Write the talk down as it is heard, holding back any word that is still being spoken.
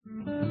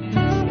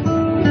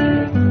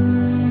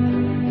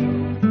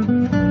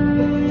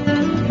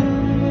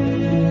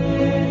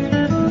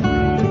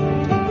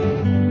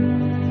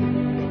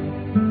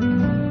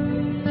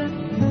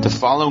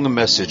following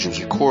message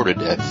was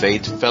recorded at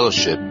Faith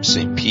Fellowship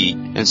St. Pete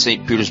in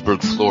St.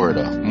 Petersburg,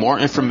 Florida. More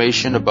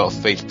information about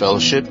Faith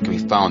Fellowship can be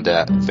found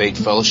at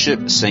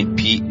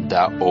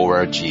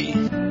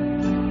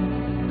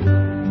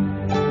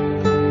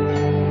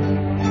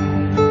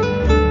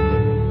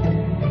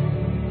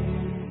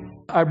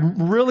faithfellowshipstpete.org.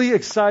 I'm really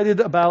excited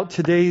about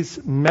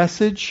today's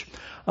message.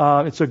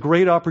 It's a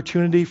great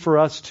opportunity for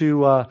us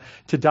to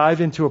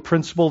dive into a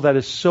principle that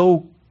is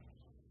so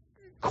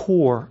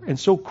core and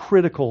so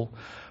critical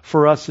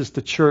for us as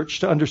the church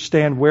to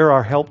understand where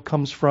our help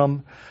comes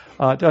from,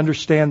 to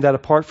understand that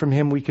apart from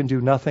Him we can do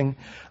nothing.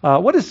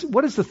 What is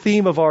the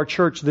theme of our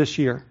church this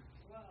year?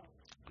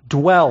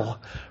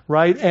 Dwell,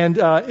 right? And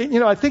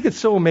I think it's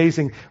so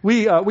amazing.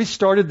 We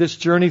started this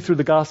journey through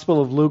the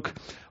Gospel of Luke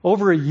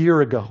over a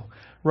year ago,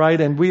 right?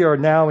 And we are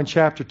now in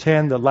chapter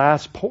 10, the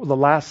last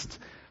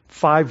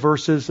 5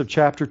 verses of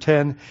chapter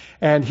 10.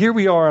 And here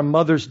we are on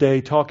Mother's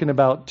Day talking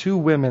about 2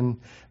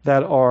 women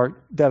that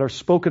are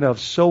spoken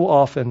of so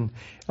often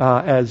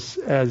as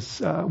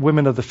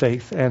women of the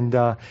faith,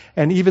 and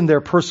even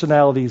their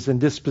personalities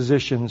and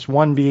dispositions.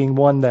 One being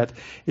one that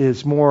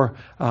is more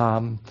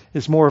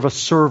of a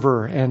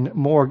server and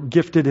more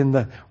gifted in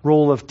the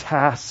role of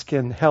task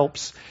and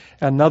helps.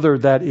 Another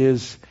that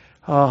is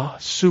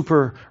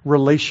super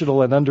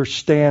relational and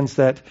understands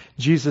that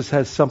Jesus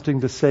has something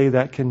to say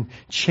that can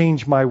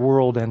change my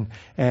world, and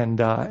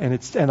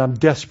I'm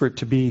desperate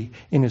to be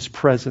in His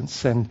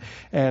presence, and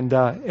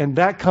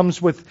that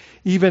comes with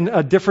even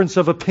a difference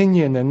of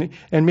opinion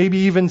and maybe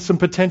even some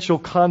potential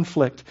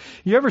conflict.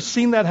 You ever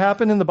seen that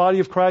happen in the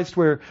body of Christ,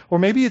 or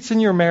maybe it's in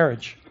your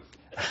marriage,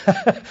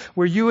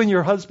 where you and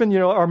your husband,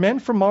 are men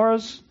from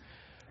Mars?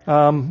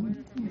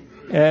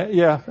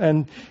 Yeah,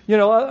 and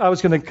I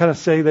was going to kind of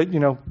say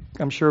that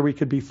I'm sure we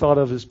could be thought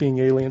of as being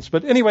aliens,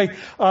 but anyway,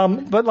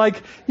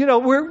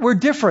 we're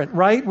different,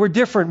 right? We're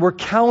different. We're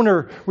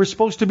counter. We're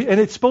supposed to be, and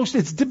it's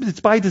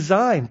by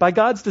design, by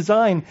God's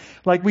design.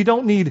 Like, we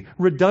don't need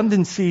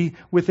redundancy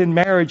within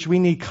marriage. We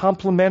need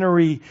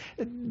complementary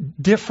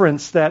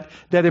difference that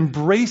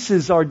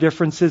embraces our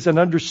differences and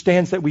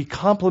understands that we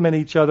complement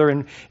each other,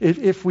 and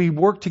if we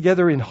work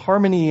together in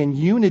harmony and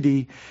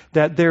unity,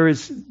 that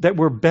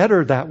we're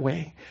better that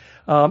way.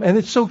 And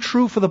it's so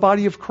true for the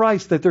body of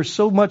Christ that there's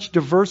so much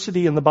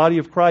diversity in the body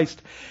of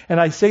Christ. And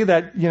I say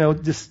that,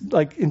 just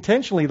like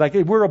intentionally, like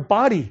we're a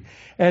body,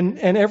 and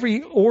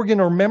every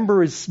organ or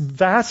member is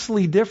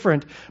vastly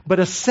different, but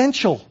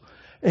essential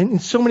in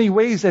so many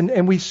ways.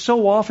 And we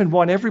so often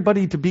want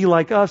everybody to be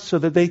like us so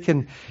that they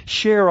can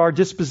share our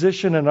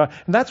disposition. And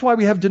that's why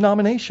we have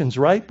denominations,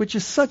 right? Which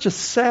is such a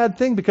sad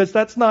thing, because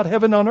that's not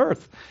heaven on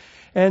earth.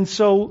 And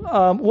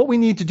so what we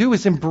need to do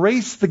is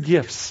embrace the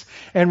gifts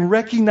and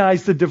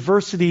recognize the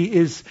diversity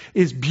is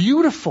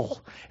beautiful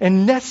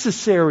and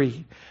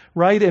necessary,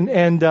 right?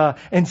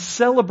 And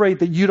celebrate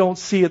that you don't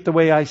see it the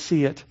way I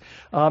see it.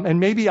 And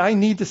maybe I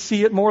need to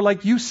see it more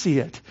like you see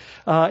it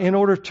in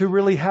order to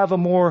really have a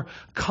more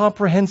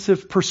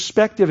comprehensive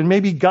perspective, and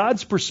maybe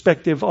God's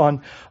perspective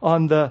on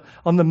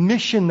the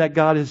mission that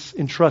God has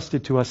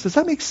entrusted to us. Does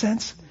that make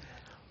sense?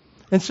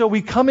 And so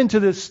we come into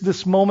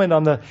this moment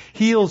on the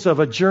heels of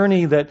a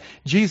journey that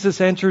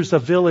Jesus enters a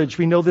village.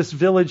 We know this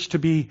village to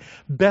be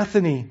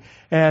Bethany,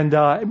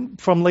 and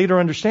from later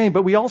understanding.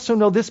 But we also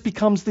know this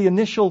becomes the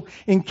initial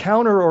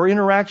encounter or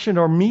interaction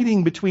or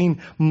meeting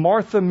between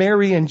Martha,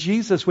 Mary, and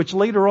Jesus, which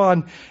later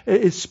on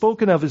is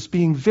spoken of as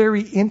being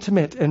very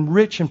intimate and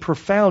rich and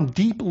profound,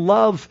 deep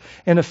love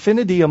and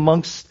affinity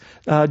amongst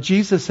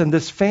Jesus and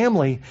this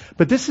family.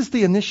 But this is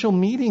the initial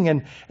meeting,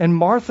 and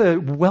Martha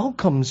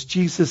welcomes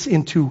Jesus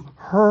into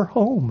her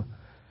home.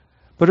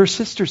 But her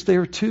sister's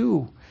there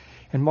too.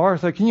 And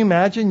Martha, can you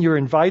imagine? You're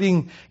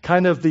inviting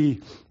kind of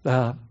the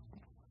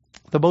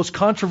most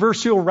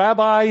controversial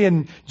rabbi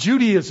in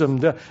Judaism,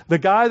 the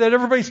guy that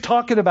everybody's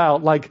talking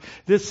about, like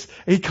this.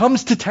 He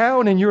comes to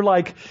town, and you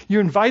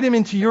invite him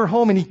into your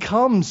home, and he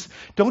comes.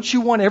 Don't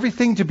you want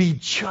everything to be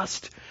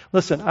just?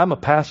 Listen, I'm a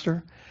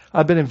pastor.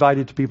 I've been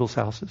invited to people's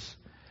houses.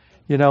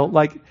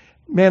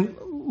 Man,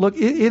 look,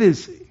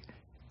 it's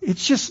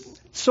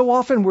just so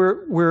often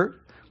we're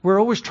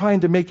always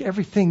trying to make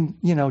everything,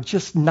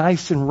 just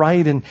nice and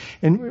right and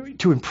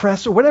to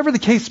impress, or whatever the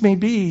case may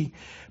be.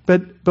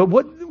 But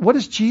what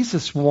does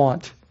Jesus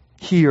want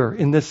here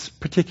in this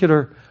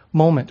particular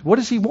moment? What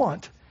does He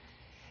want?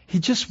 He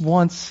just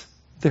wants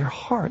their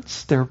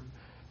hearts, their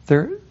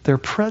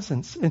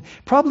presence, and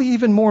probably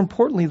even more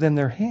importantly than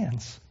their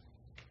hands.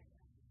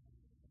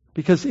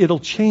 Because it'll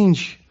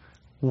change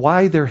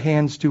why their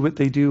hands do what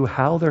they do,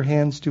 how their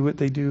hands do what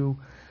they do,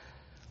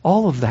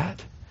 all of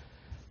that.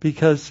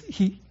 Because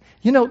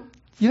you know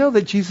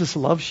that Jesus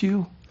loves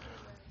you,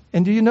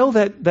 and do you know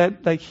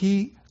that like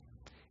He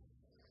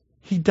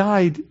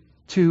died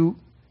to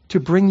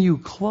bring you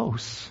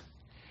close,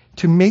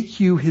 to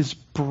make you His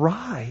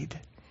bride.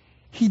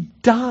 He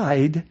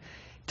died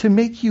to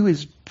make you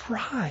His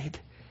bride,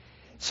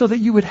 so that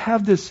you would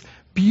have this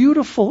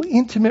beautiful,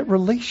 intimate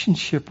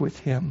relationship with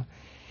Him.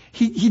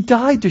 He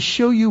died to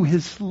show you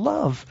His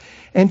love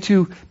and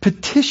to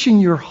petition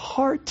your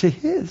heart to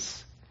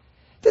His.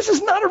 This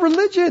is not a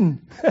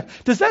religion.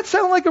 Does that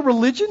sound like a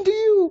religion to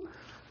you?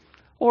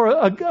 Or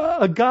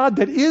a God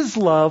that is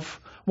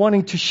love,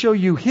 wanting to show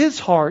you his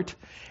heart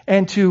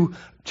and to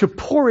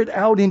pour it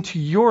out into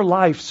your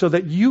life so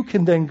that you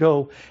can then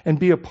go and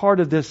be a part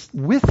of this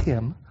with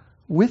him,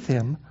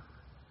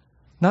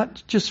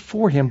 not just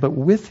for him, but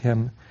with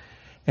him,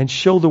 and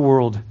show the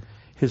world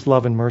his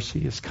love and mercy,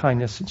 his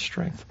kindness and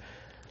strength.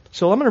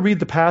 So I'm going to read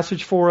the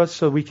passage for us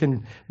so we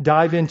can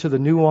dive into the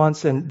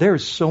nuance, and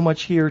there's so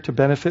much here to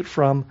benefit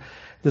from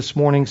this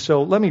morning.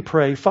 So let me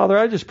pray. Father,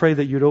 I just pray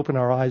that you'd open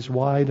our eyes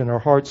wide and our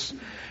hearts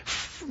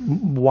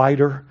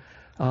wider,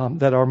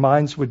 that our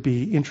minds would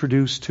be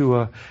introduced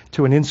to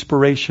an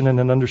inspiration and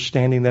an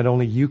understanding that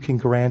only you can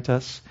grant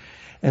us,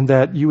 and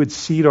that you would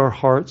seed our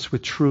hearts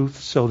with truth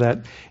so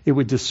that it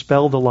would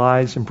dispel the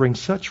lies and bring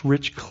such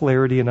rich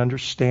clarity and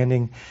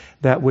understanding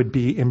that would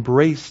be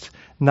embraced,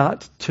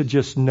 not to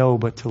just know,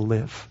 but to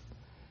live.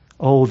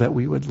 Oh, that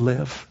we would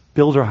live,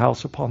 build our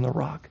house upon the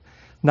rock,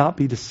 not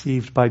be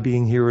deceived by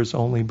being hearers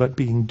only, but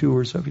being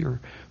doers of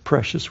your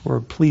precious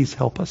word. Please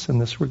help us in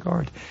this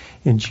regard.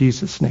 In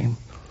Jesus' name,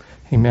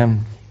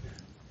 amen.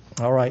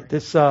 All right,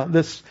 this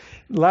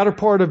latter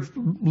part of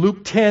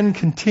Luke 10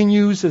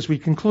 continues as we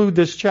conclude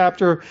this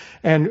chapter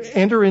and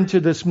enter into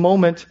this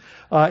moment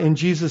in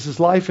Jesus'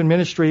 life and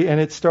ministry. And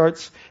it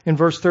starts in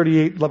verse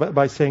 38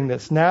 by saying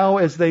this. Now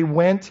as they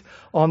went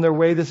on their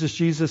way, this is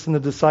Jesus and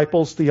the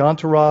disciples, the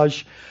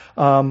entourage,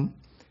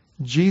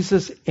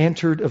 Jesus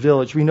entered a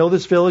village. We know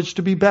this village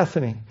to be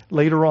Bethany,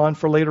 later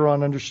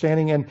on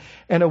understanding.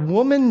 And a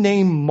woman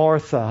named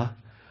Martha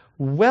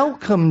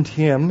welcomed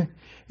him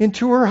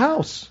into her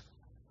house.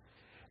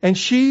 And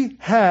she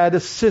had a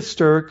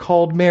sister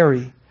called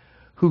Mary,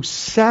 who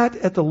sat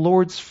at the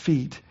Lord's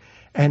feet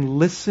and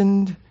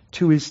listened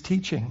to his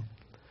teaching.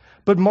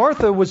 But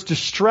Martha was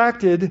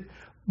distracted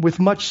with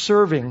much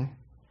serving.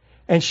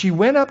 And she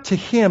went up to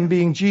him,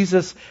 being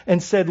Jesus,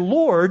 and said,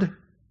 Lord,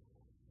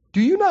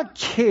 do you not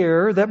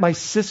care that my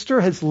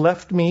sister has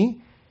left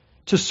me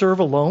to serve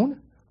alone?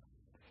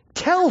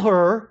 Tell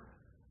her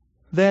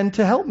then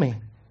to help me.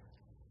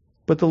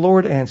 But the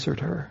Lord answered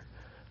her,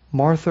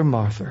 Martha,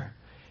 Martha,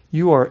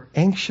 you are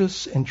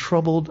anxious and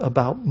troubled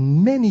about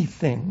many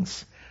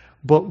things,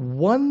 but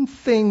one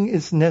thing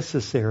is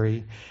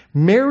necessary.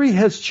 Mary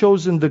has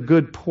chosen the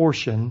good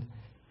portion,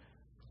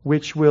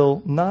 which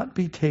will not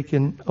be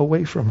taken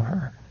away from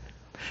her.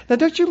 Now,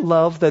 don't you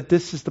love that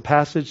this is the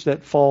passage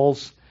that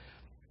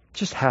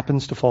just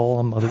happens to fall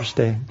on Mother's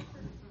Day?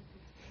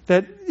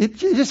 That it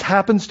just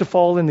happens to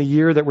fall in the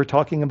year that we're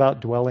talking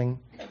about dwelling.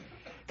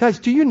 Guys,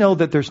 do you know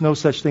that there's no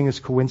such thing as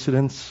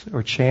coincidence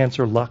or chance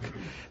or luck?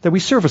 That we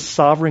serve a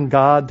sovereign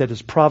God that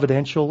is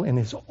providential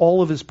in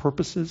all of his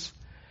purposes?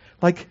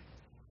 Like,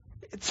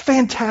 it's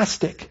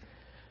fantastic.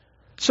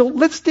 So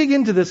let's dig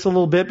into this a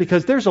little bit,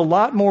 because there's a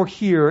lot more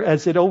here,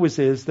 as it always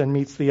is, than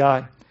meets the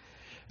eye.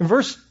 In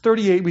verse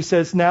 38, we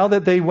says, now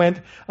as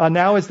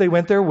they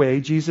went their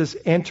way, Jesus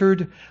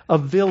entered a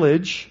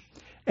village,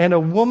 and a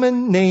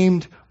woman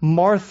named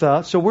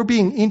Martha. So we're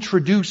being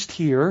introduced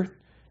here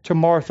to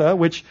Martha,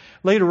 which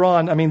later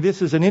on,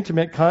 this is an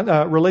intimate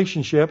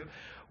relationship,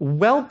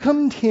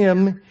 welcomed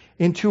him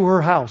into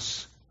her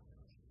house.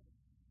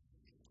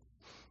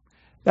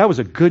 That was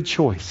a good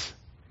choice,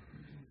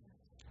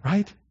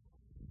 right?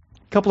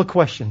 A couple of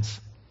questions.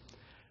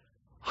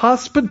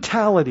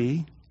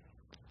 Hospitality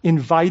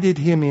invited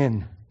him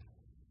in.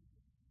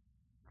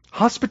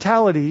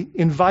 Hospitality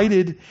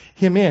invited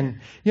him in.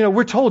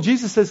 We're told,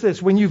 Jesus says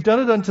this, when you've done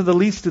it unto the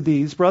least of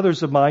these,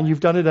 brothers of mine, you've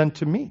done it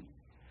unto me.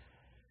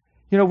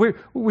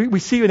 We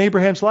see in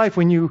Abraham's life,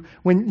 when you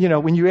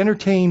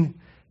entertain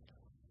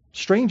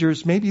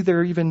strangers, maybe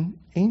they're even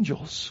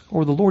angels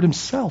or the Lord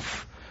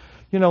himself.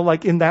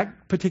 Like in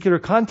that particular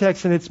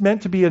context, and it's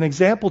meant to be an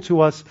example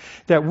to us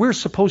that we're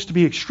supposed to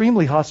be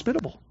extremely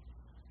hospitable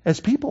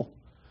as people.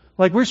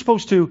 Like we're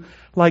supposed to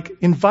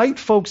invite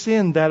folks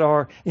in that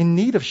are in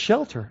need of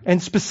shelter,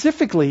 and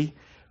specifically,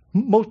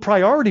 most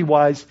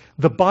priority-wise,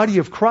 the body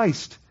of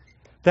Christ.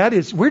 That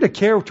is, we're to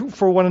care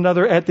for one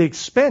another at the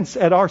expense,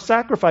 at our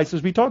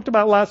sacrifices. We talked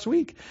about last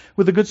week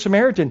with the Good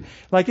Samaritan.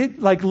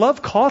 Like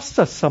love costs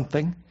us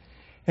something,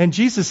 and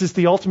Jesus is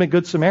the ultimate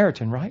Good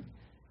Samaritan, right?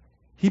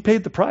 He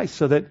paid the price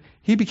so that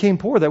he became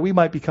poor that we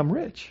might become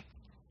rich.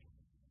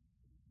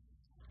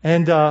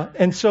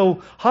 And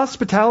so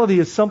hospitality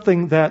is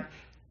something that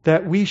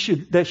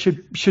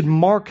should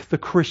mark the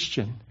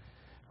Christian,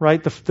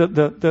 right?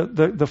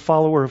 The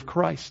follower of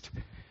Christ.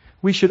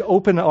 We should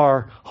open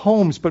our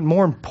homes, but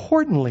more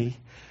importantly,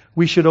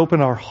 we should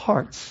open our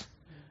hearts,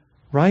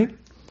 right?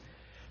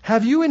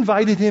 Have you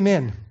invited him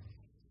in?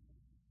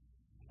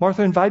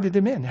 Martha invited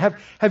him in.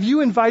 Have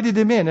you invited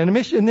him in? And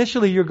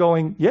initially you're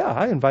going, yeah,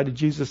 I invited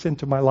Jesus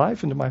into my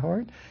life, into my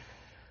heart.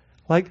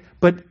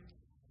 But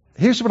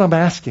here's what I'm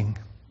asking.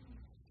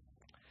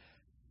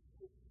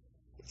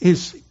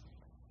 Is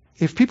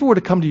if people were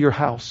to come to your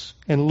house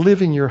and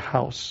live in your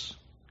house,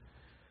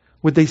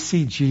 would they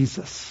see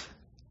Jesus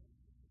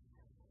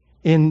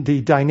in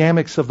the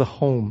dynamics of the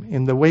home,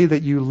 in the way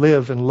that you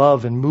live and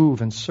love and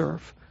move and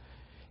serve?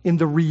 in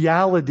the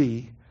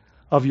reality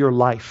of your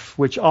life,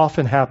 which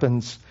often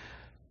happens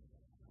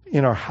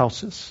in our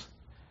houses?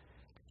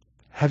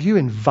 Have you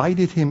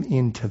invited him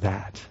into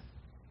that?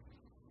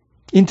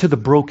 Into the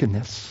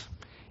brokenness,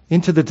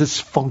 into the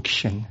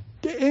dysfunction.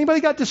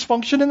 Anybody got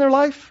dysfunction in their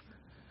life?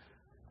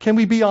 Can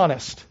we be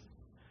honest?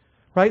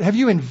 Right? Have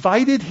you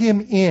invited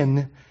him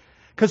in?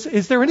 Because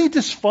is there any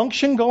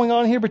dysfunction going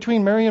on here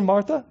between Mary and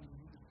Martha?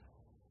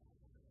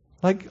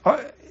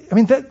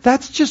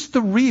 That's just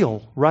the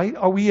real, right?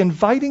 Are we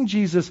inviting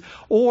Jesus,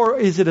 or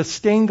is it a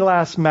stained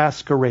glass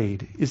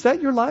masquerade? Is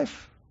that your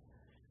life?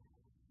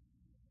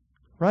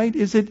 Right?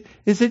 Is it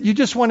you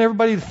just want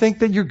everybody to think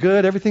that you're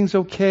good, everything's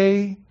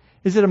okay?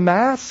 Is it a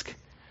mask?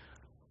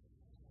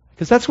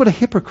 Because that's what a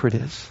hypocrite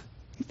is,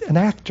 an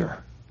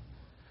actor.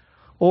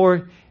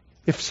 Or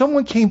if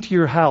someone came to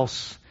your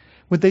house,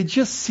 would they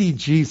just see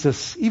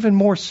Jesus even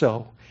more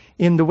so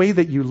in the way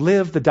that you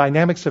live, the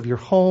dynamics of your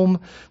home,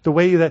 the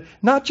way that,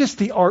 not just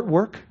the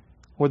artwork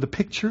or the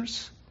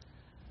pictures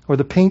or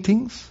the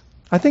paintings?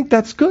 I think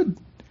that's good.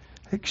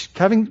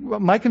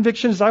 My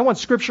conviction is I want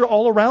Scripture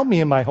all around me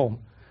in my home.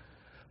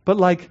 But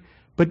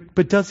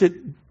does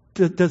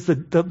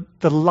the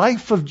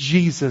life of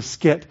Jesus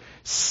get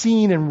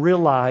seen and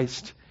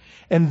realized?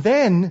 And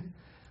then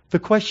the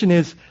question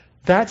is,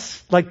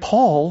 that's like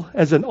Paul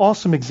as an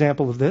awesome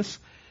example of this.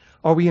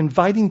 Are we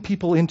inviting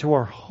people into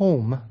our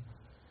home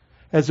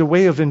as a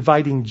way of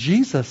inviting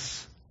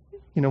Jesus,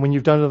 when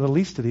you've done it on the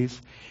least of these,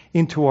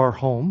 into our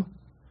home,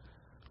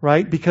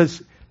 right?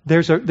 Because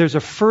there's a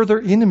further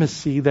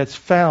intimacy that's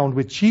found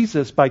with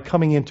Jesus by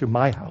coming into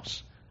my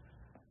house.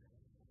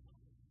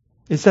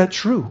 Is that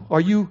true?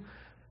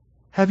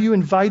 Have you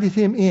invited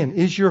him in?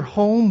 Is your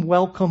home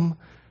welcome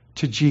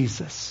to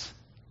Jesus?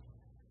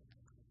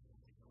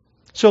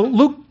 So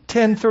Luke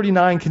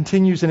 10:39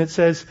 continues, and it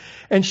says,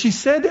 and she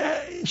said,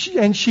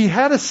 and she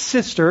had a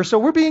sister. So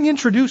we're being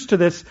introduced to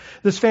this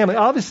family.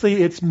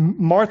 Obviously, it's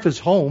Martha's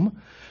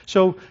home.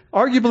 So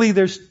arguably,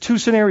 there's two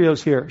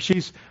scenarios here.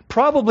 She's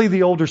probably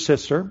the older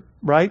sister,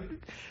 right?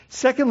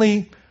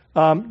 Secondly,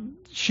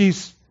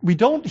 we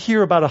don't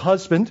hear about a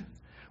husband.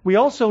 We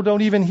also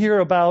don't even hear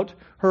about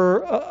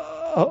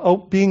her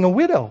being a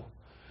widow.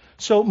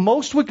 So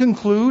most would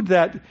conclude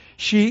that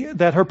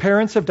her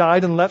parents have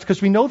died and left,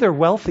 because we know they're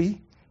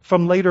wealthy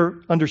from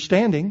later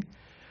understanding,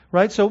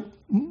 right? So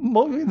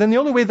then the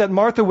only way that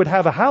Martha would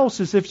have a house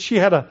is if she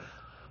had a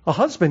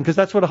husband, because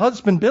that's what a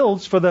husband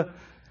builds for the,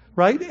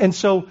 right? And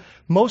so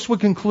most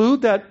would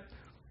conclude that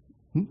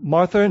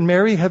Martha and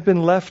Mary have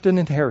been left an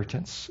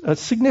inheritance, a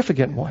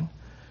significant one,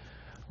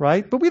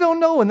 right? But we don't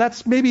know, and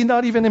that's maybe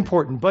not even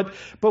important. But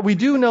we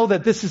do know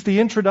that this is the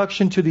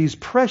introduction to these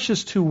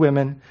precious two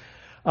women.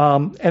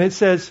 And it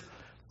says,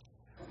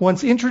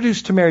 once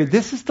introduced to Mary,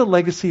 this is the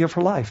legacy of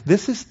her life.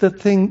 This is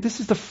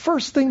the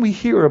first thing we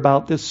hear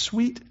about this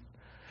sweet.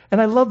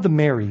 And I love the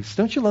Marys.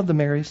 Don't you love the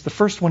Marys? The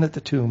first one at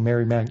the tomb,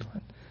 Mary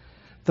Magdalene.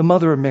 The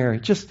mother of Mary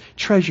just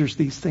treasures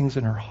these things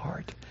in her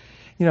heart.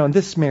 And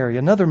this Mary,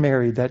 another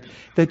Mary that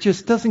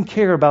just doesn't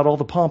care about all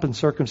the pomp and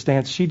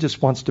circumstance. She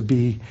just wants to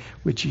be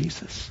with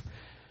Jesus.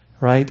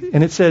 Right?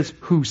 And it says,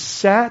 who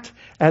sat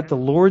at the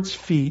Lord's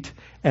feet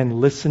and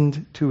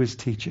listened to his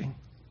teaching.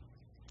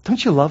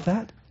 Don't you love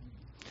that?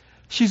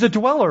 She's a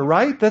dweller,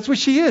 right? That's what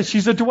she is.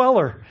 She's a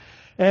dweller.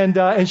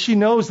 And she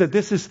knows that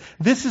this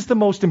is the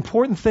most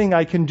important thing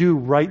I can do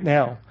right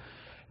now.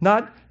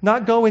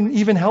 Not go and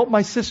even help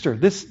my sister.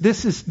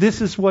 This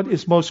is what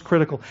is most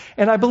critical.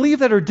 And I believe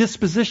that her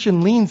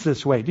disposition leans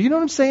this way. Do you know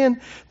what I'm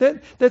saying?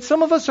 That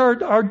some of us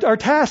are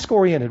task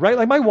oriented, right?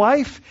 Like my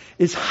wife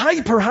is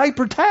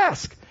hyper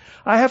task.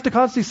 I have to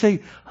constantly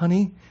say,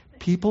 honey,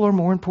 people are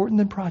more important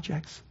than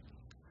projects.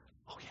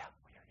 Oh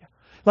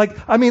yeah.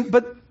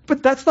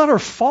 But that's not her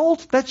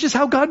fault. That's just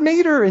how God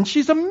made her. And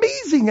she's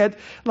amazing at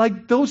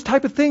those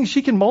type of things.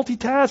 She can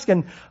multitask,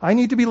 and I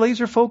need to be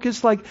laser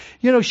focused.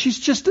 She's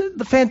just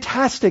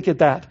fantastic at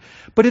that.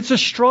 But it's a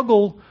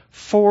struggle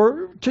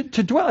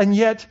to dwell. And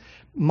yet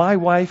my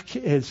wife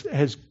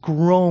has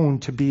grown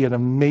to be an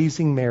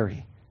amazing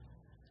Mary.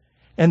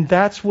 And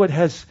that's what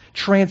has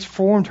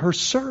transformed her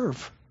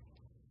serve.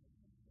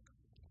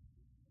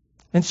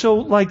 And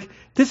so,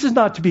 this is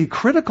not to be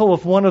critical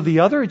of one or the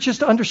other. It's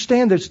just to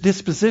understand there's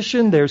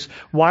disposition, there's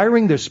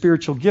wiring, there's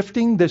spiritual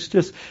gifting,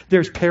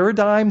 there's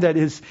paradigm that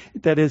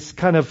is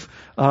kind of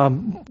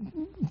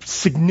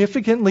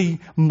significantly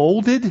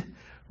molded,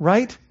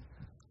 right?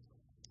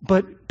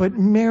 But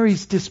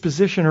Mary's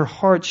disposition, her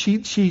heart,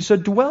 she's a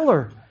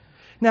dweller.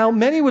 Now,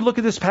 many would look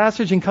at this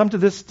passage and come to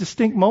this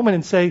distinct moment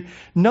and say,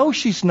 no,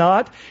 she's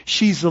not.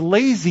 She's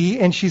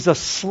lazy and she's a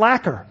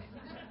slacker.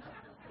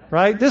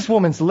 Right? This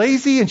woman's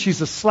lazy and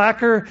she's a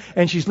slacker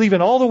and she's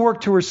leaving all the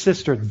work to her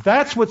sister.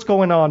 That's what's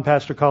going on,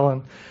 Pastor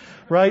Colin.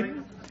 Right?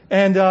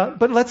 And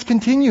but let's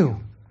continue.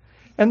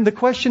 And the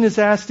question is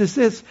asked is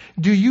this: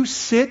 do you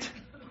sit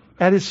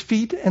at his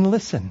feet and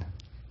listen?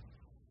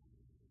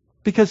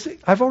 Because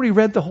I've already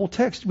read the whole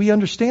text. We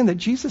understand that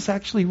Jesus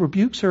actually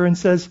rebukes her and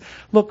says,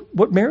 look,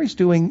 what Mary's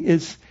doing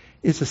is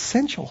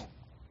essential,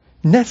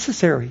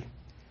 necessary.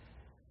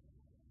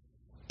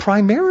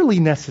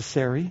 primarily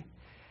necessary,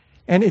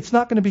 and it's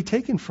not going to be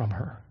taken from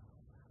her.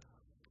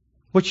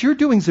 What you're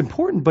doing is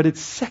important, but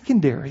it's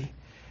secondary,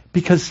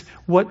 because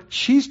what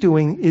she's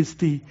doing is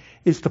the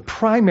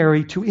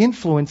primary to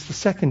influence the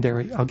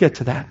secondary. I'll get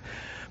to that.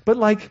 But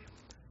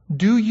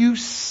do you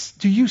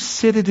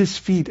sit at his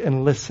feet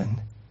and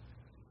listen?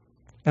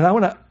 And I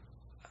want to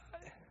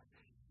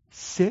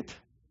sit.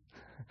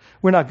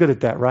 We're not good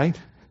at that, right?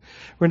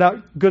 We're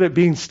not good at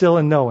being still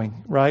and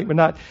knowing, right?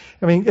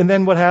 And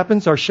then what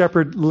happens? Our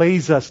shepherd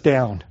lays us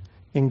down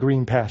in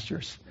green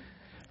pastures,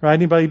 right?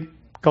 Anybody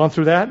gone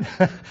through that?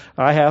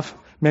 I have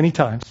many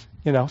times,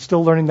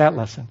 still learning that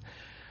lesson,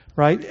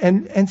 right?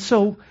 And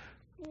so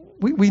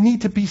we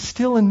need to be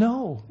still and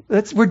know.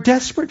 We're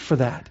desperate for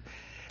that.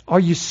 Are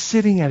you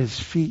sitting at his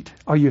feet?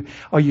 Are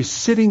you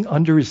sitting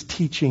under his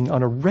teaching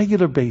on a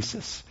regular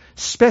basis?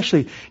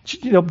 Especially,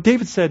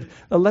 David said,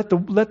 let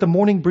the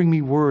morning bring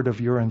me word of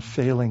your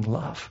unfailing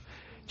love.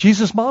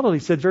 Jesus modeled, he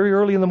said, very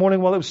early in the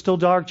morning while it was still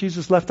dark,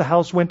 Jesus left the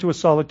house, went to a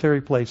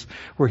solitary place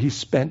where he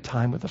spent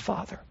time with the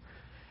Father.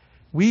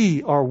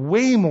 We are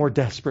way more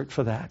desperate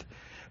for that.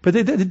 But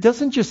it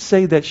doesn't just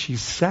say that she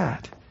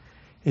sat.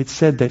 It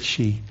said that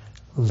she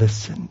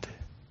listened.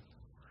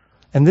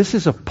 And this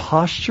is a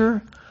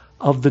posture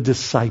of the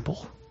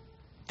disciple.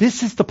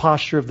 This is the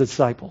posture of the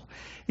disciple.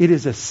 It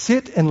is a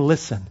sit and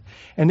listen.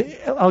 And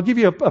I'll give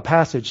you a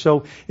passage.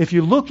 So if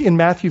you look in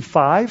Matthew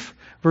 5,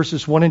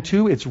 verses 1 and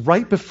 2, it's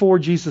right before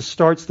Jesus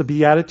starts the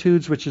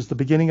Beatitudes, which is the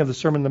beginning of the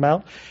Sermon on the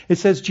Mount. It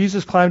says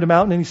Jesus climbed a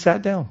mountain and he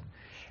sat down.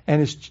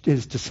 And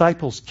his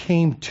disciples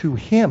came to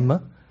him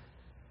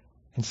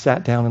and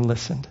sat down and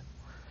listened.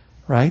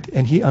 Right?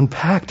 And he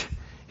unpacked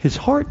his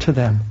heart to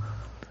them.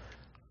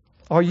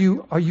 Are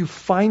you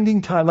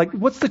finding time?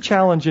 What's the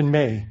challenge in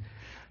May?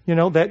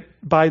 That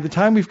by the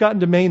time we've gotten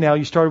to May now,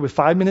 you started with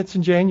 5 minutes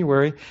in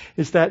January,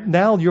 is that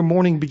now your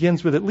morning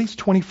begins with at least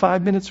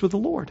 25 minutes with the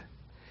Lord.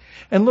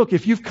 And look,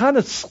 if you've kind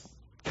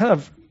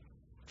of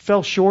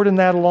fell short in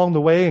that along the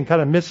way and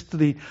kind of missed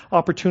the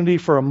opportunity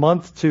for a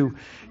month to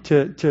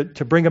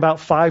bring about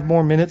 5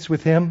 more minutes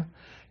with him,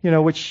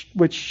 which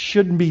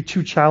shouldn't be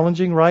too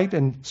challenging, right?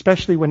 And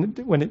especially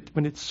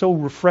when it's so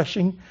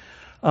refreshing,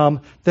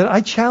 that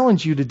I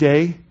challenge you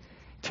today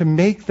to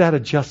make that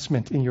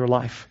adjustment in your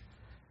life.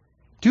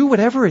 Do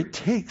whatever it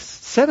takes.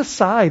 Set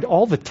aside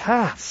all the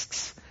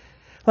tasks.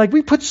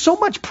 We put so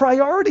much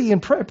priority and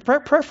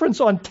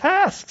preference on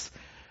tasks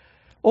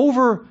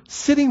over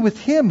sitting with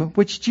him,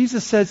 which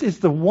Jesus says is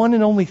the one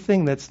and only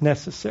thing that's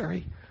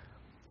necessary.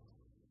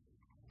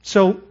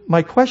 So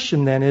my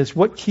question then is,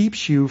 what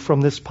keeps you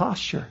from this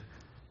posture?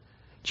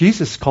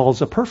 Jesus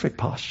calls a perfect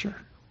posture.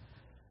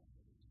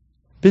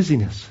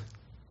 Busyness.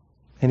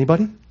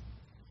 Anybody?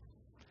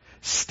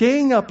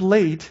 Staying up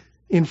late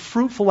in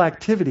fruitful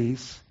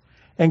activities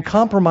and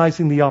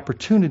compromising the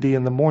opportunity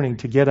in the morning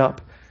to get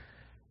up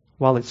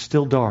while it's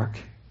still dark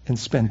and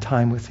spend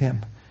time with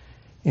him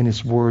in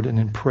his word and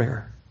in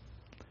prayer.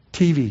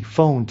 TV,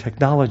 phone,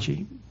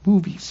 technology,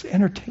 movies,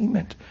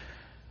 entertainment.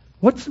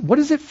 What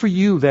is it for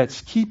you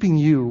that's keeping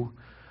you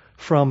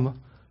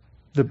from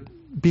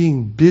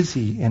being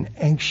busy and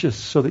anxious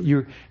so that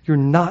you're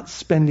not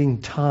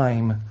spending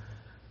time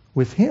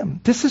with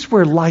him? This is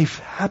where life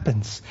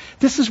happens.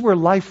 This is where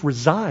life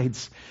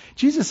resides.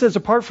 Jesus says,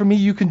 apart from me,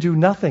 you can do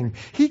nothing.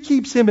 He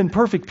keeps him in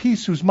perfect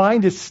peace whose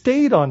mind is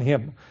stayed on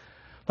him.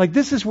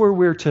 This is where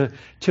we're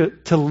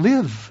to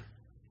live.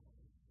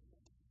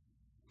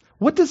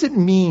 What does it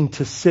mean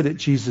to sit at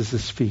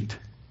Jesus' feet?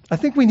 I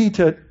think we need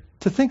to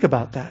think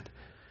about that.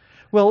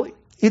 Well,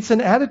 it's an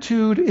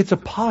attitude, it's a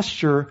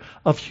posture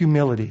of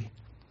humility.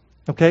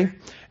 Okay?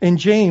 And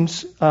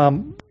James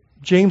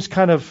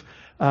kind of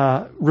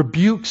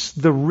rebukes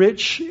the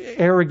rich,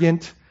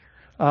 arrogant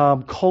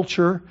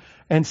culture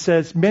and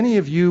says, many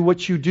of you,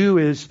 what you do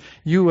is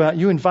you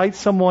invite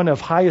someone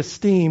of high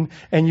esteem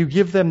and you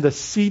give them the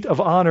seat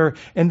of honor.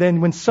 And then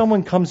when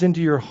someone comes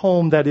into your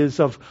home that is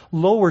of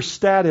lower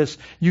status,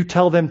 you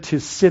tell them to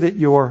sit at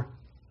your.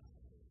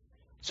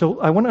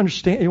 So I want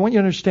you to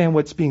understand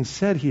what's being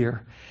said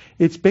here.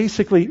 It's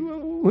basically,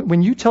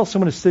 when you tell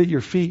someone to sit at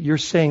your feet, you're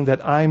saying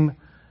that I'm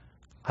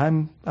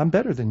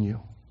better than you.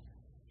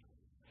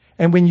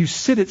 And when you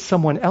sit at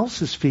someone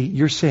else's feet,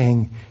 you're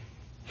saying,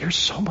 you're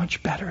so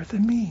much better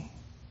than me.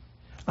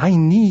 I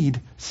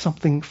need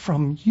something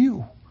from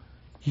you.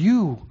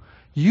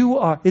 You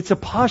are, it's a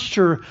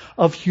posture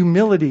of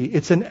humility.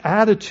 It's an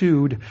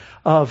attitude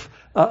of,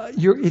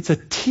 it's a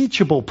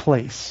teachable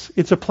place.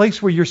 It's a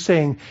place where you're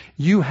saying,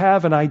 you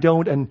have and I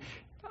don't, and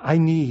I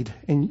need,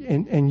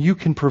 and you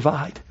can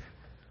provide.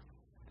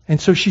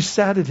 And so she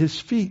sat at his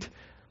feet.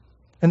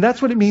 And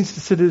that's what it means to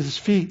sit at his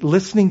feet,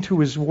 listening to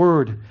his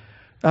word.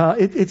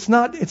 It's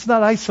not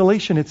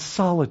isolation, it's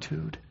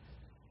solitude.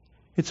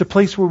 It's a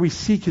place where we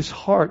seek his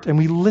heart and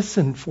we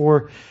listen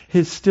for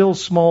his still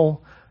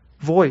small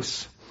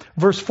voice.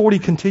 Verse 40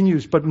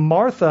 continues, but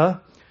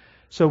Martha,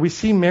 so we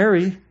see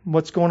Mary,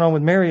 what's going on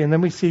with Mary, and then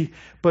we see,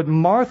 but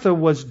Martha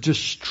was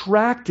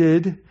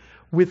distracted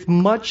with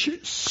much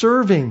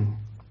serving.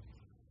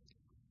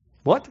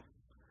 What?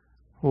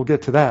 We'll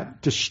get to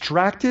that.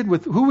 Distracted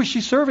with, who was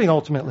she serving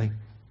ultimately?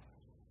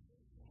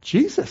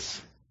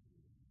 Jesus.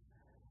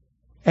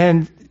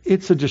 And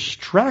it's a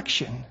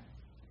distraction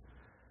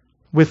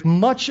with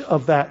much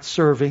of that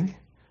serving.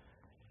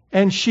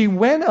 And she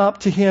went up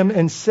to him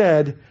and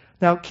said,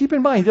 now keep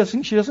in mind,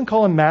 she doesn't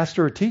call him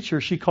master or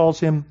teacher. She calls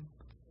him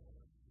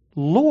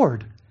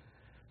Lord.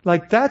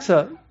 Like that's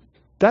an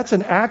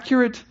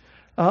accurate,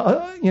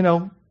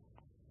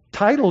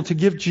 title to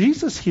give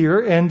Jesus here.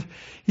 And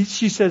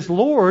she says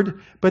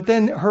Lord, but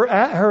then her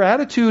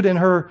attitude and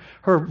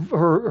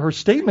her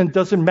statement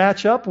doesn't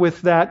match up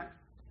with that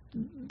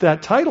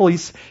title.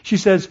 She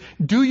says,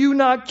 do you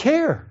not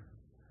care?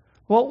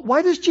 Well,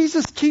 why does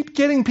Jesus keep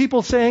getting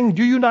people saying,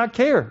 do you not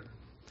care?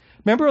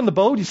 Remember on the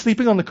boat, he's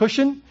sleeping on the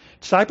cushion.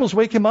 Disciples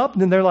wake him up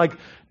and then they're like,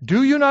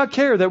 do you not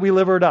care that we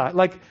live or die?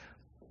 Like,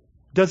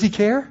 does he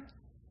care?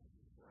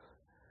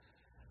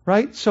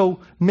 Right? So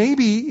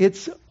maybe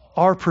it's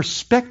our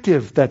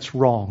perspective that's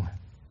wrong.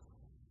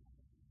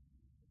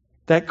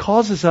 That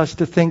causes us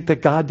to think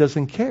that God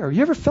doesn't care.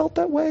 You ever felt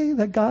that way?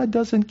 That God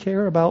doesn't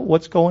care about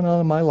what's going on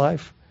in my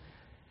life?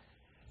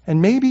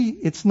 And maybe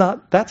that's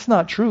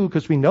not true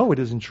because we know it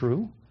isn't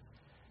true.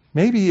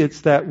 Maybe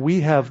it's that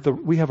we have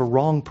a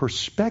wrong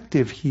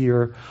perspective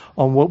here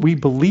on what we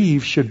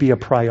believe should be a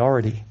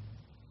priority.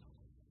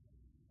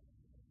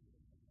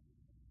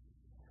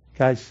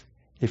 Guys,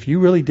 if you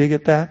really dig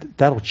at that,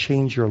 that'll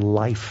change your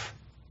life.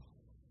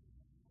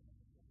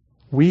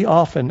 We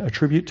often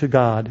attribute to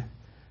God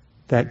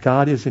that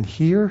God isn't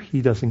here,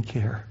 He doesn't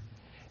care.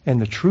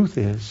 And the truth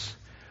is,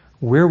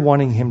 we're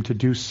wanting Him to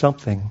do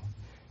something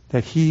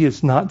that He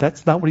is not,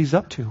 that's not what He's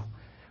up to.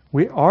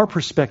 Our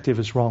perspective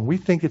is wrong. We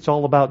think it's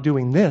all about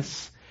doing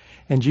this.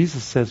 And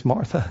Jesus says,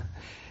 Martha,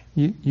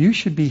 you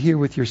should be here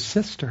with your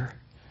sister.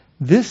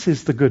 This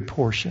is the good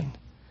portion.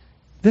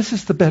 This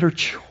is the better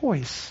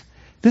choice.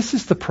 This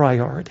is the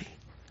priority.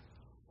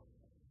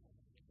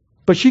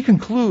 But she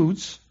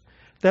concludes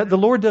that the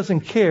Lord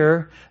doesn't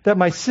care, that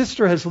my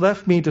sister has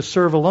left me to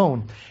serve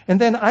alone.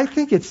 And then I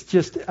think it's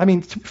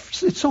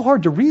it's so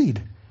hard to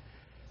read.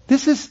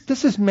 This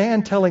is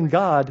man telling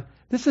God,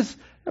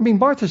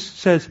 Martha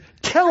says,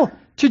 tell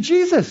to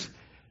Jesus,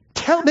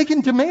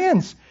 making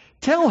demands.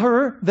 Tell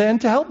her then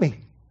to help me.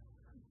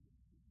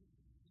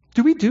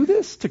 Do we do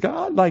this to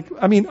God?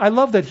 I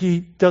love that He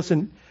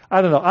doesn't,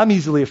 I don't know, I'm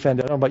easily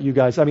offended. I don't know about you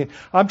guys.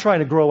 I'm trying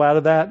to grow out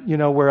of that,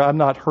 where I'm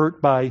not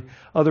hurt by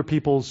other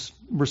people's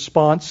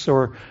response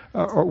or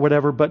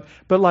whatever. But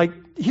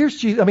here's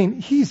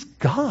Jesus. He's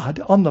God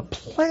on the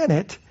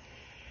planet.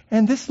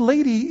 And this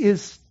lady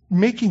is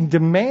making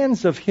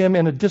demands of Him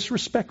in a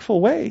disrespectful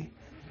way.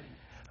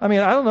 I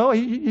don't know.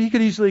 He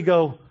could easily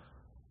go,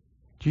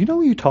 do you know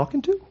who you're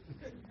talking to?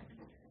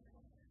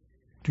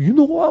 Do you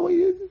know who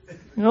you?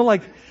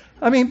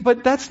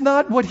 But that's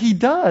not what He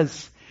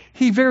does.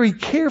 He very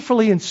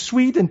carefully and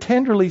sweet and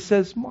tenderly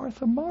says,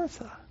 Martha,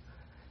 Martha.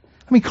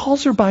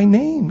 Calls her by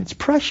name. It's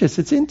precious.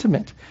 It's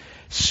intimate.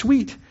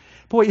 Sweet.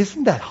 Boy,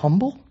 isn't that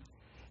humble?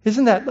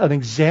 Isn't that an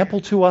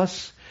example to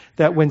us?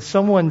 That when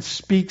someone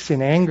speaks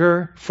in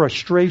anger,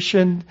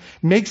 frustration,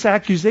 makes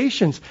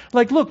accusations.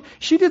 Look,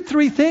 she did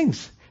 3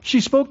 things.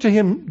 She spoke to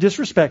him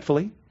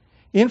disrespectfully,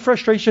 in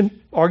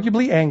frustration,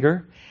 arguably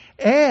anger,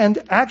 and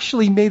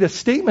actually made a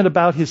statement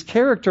about his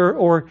character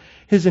or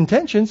his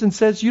intentions and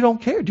says, you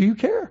don't care. Do you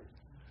care?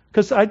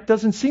 Because it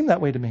doesn't seem that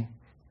way to me.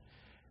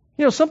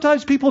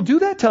 Sometimes people do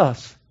that to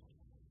us.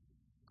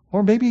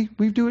 Or maybe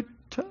we do it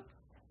to,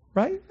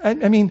 right?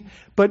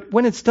 But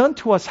when it's done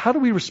to us, how do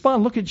we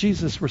respond? Look at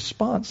Jesus'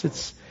 response.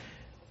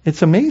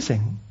 It's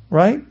amazing,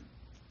 right?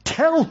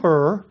 Tell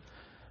her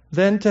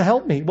then to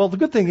help me. Well, the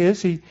good thing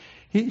is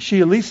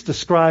she at least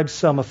describes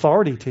some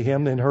authority to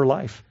him in her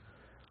life.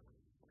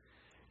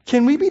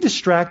 Can we be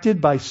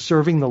distracted by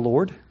serving the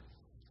Lord?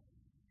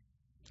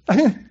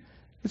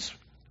 It's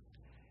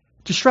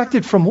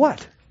distracted from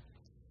what?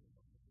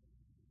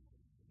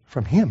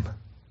 From Him.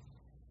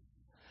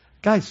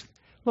 Guys,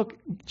 look,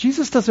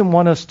 Jesus doesn't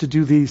want us to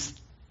do these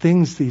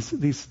things,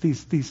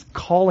 these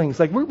callings.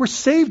 We're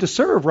saved to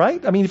serve,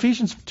 right?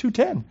 Ephesians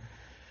 2:10.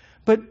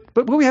 But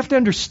what we have to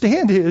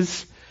understand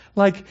is,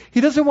 He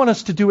doesn't want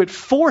us to do it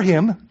for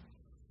Him.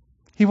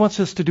 He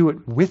wants us to do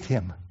it with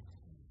Him.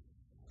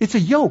 It's a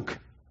yoke.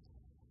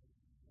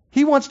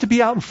 He wants to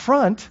be out in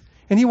front,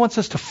 and He wants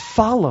us to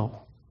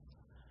follow.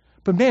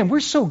 But man, we're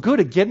so good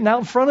at getting out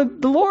in front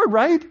of the Lord,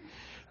 right?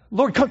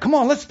 Lord, come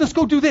on, let's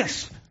go do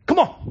this. Come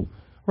on.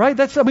 Right?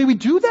 We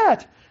do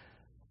that.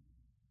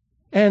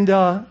 And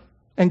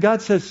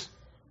God says,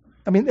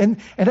 and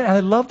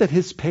I love that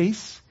His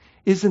pace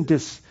isn't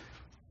this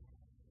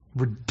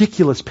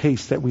ridiculous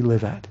pace that we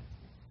live at.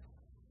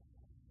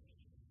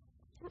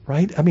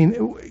 Right?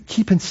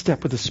 Keep in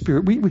step with the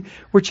Spirit.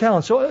 We're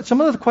challenged. So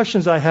some of the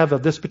questions I have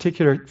of this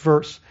particular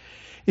verse,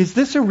 is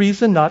this a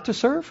reason not to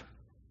serve?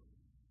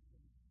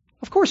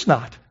 Of course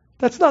not.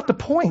 That's not the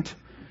point.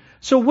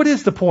 So what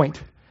is the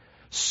point?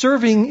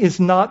 Serving is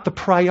not the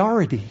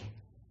priority.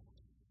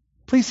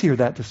 Please hear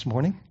that this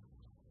morning.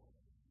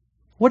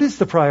 What is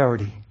the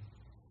priority?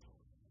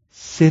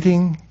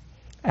 Sitting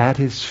at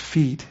his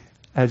feet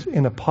as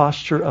in a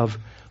posture of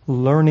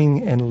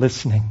learning and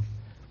listening.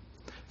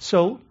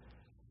 So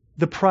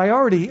the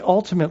priority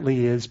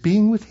ultimately is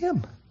being with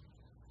him.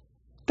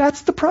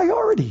 That's the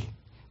priority.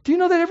 Do you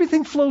know that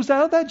everything flows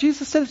out of that?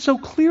 Jesus said it so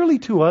clearly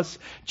to us.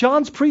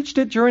 John's preached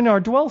it during our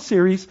Dwell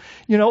series.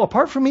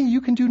 Apart from me,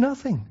 you can do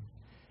nothing.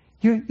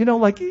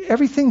 Like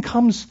everything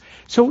comes.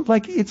 So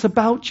like it's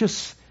about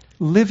just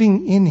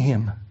living in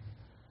him,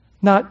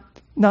 not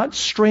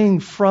straying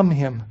from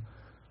him.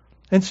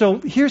 And so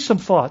here's some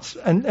thoughts.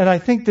 And I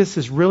think this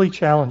is really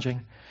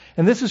challenging.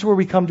 And this is where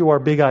we come to our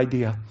big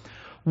idea.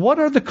 What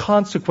are the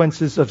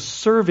consequences of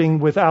serving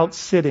without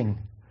sitting?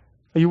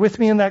 Are you with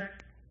me in that,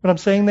 what I'm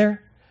saying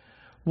there?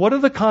 What are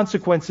the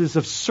consequences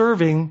of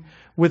serving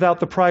without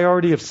the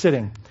priority of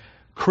sitting?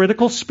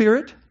 Critical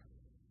spirit.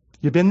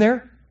 You been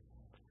there?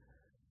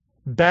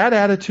 Bad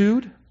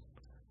attitude,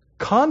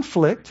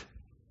 conflict,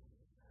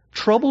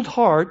 troubled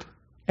heart,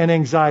 and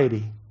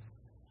anxiety.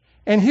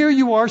 And here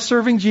you are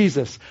serving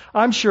Jesus.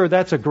 I'm sure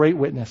that's a great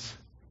witness.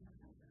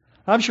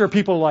 I'm sure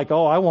people are like,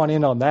 oh, I want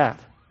in on that.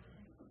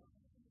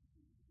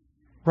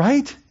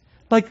 Right?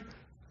 Like,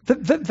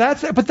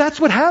 that's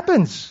what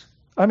happens.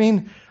 I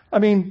mean,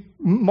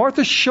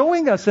 Martha's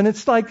showing us, and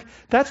it's like,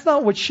 that's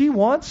not what she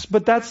wants,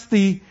 but that's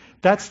the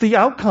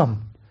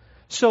outcome.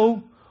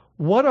 So,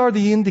 what are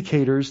the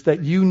indicators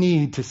that you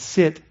need to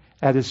sit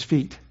at his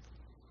feet?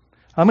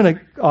 I'm going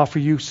to offer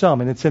you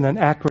some, and it's in an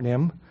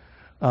acronym,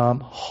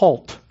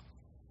 HALT.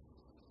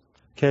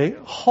 Okay,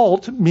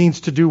 HALT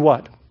means to do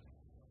what?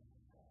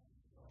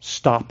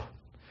 Stop.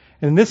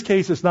 And in this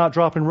case, it's not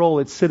drop and roll,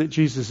 it's sit at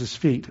Jesus'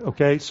 feet.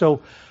 Okay,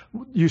 so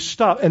you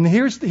stop. And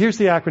here's the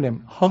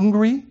acronym.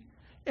 Hungry,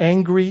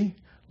 angry,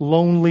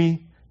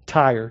 lonely,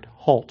 tired.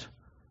 HALT.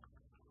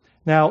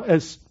 Now,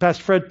 as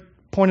Pastor Fred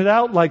pointed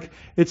out, like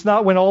it's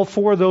not when all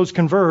four of those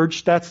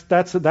converge. That's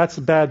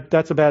a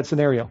bad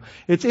scenario.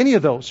 It's any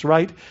of those,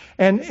 right?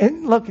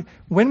 And look,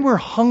 when we're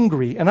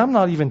hungry, and I'm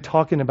not even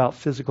talking about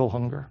physical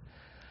hunger.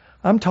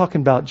 I'm talking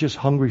about just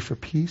hungry for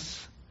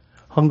peace,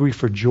 hungry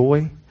for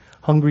joy,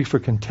 hungry for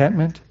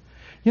contentment.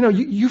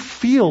 You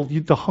feel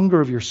the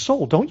hunger of your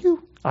soul, don't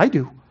you? I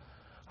do.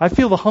 I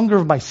feel the hunger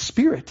of my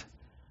spirit.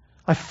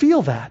 I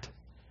feel that.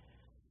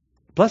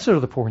 Blessed are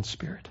the poor in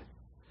spirit,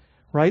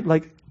 right?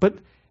 Like,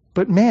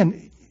 but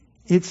man,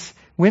 it's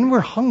when we're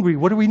hungry,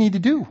 what do we need to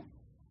do?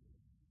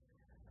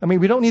 I mean,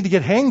 we don't need to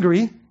get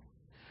hangry,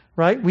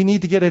 right? We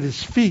need to get at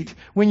his feet.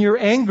 When you're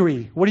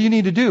angry, what do you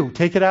need to do?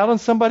 Take it out on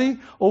somebody?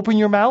 Open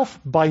your mouth?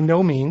 By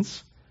no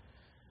means,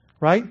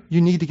 right?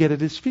 You need to get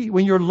at his feet.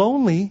 When you're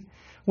lonely,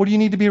 what do you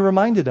need to be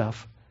reminded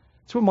of?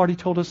 That's what Marty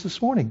told us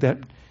this morning, that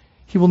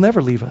he will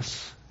never leave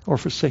us or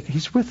forsake us.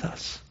 He's with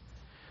us,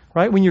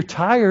 right? When you're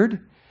tired,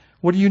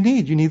 what do you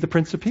need? You need the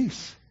Prince of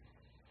Peace.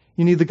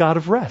 You need the God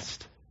of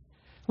rest.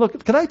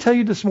 Look, can I tell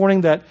you this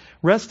morning that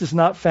rest is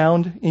not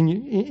found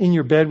in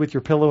your bed with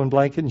your pillow and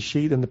blanket and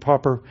sheet and the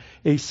proper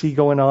AC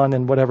going on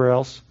and whatever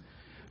else,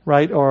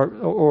 right? Or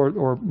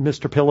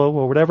Mr. Pillow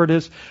or whatever it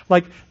is.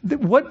 Like,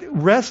 what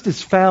rest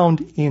is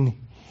found in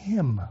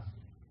him.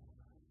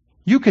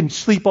 You can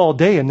sleep all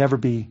day and never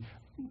be.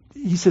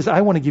 He says,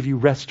 I want to give you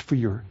rest for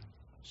your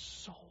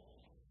soul.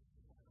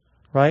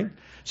 Right?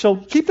 So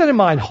keep that in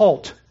mind.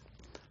 HALT.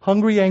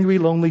 Hungry, angry,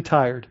 lonely,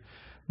 tired.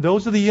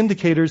 Those are the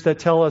indicators that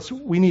tell us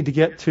we need to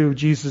get to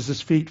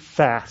Jesus' feet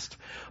fast.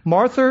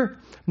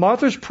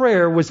 Martha's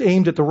prayer was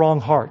aimed at the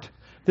wrong heart.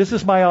 This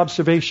is my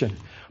observation.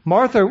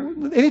 Martha,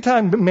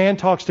 anytime a man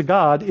talks to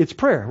God, it's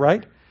prayer,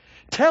 right?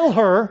 Tell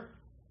her,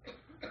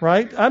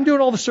 right? I'm doing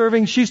all the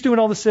serving, she's doing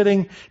all the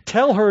sitting.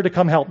 Tell her to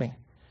come help me,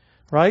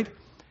 right?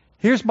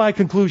 Here's my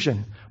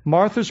conclusion.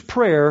 Martha's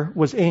prayer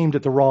was aimed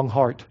at the wrong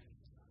heart.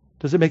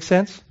 Does it make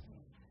sense?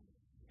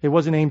 It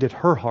wasn't aimed at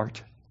her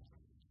heart.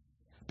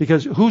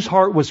 Because whose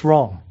heart was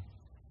wrong?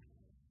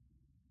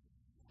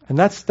 And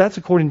that's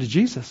according to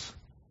Jesus.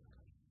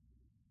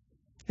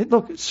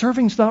 Look,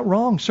 serving's not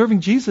wrong.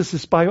 Serving Jesus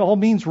is by all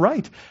means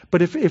right.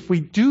 But if we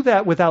do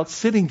that without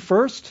sitting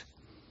first,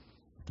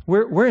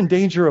 we're in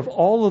danger of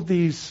all of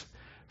these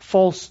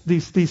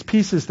these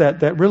pieces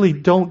that really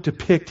don't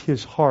depict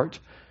his heart.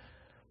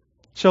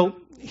 So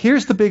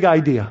here's the big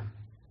idea.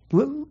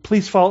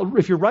 Please follow.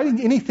 If you're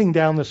writing anything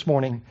down this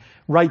morning,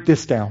 write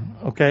this down,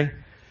 okay?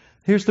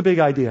 Here's the big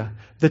idea.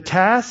 The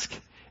task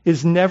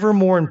is never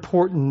more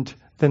important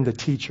than the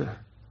teacher.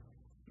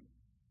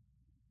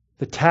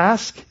 The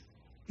task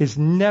is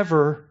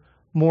never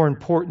more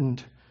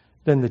important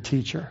than the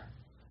teacher.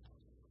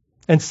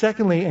 And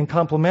secondly, and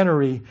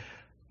complementary,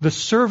 the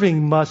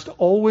serving must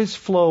always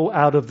flow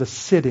out of the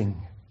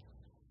sitting.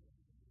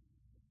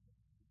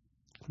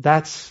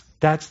 That's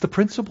the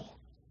principle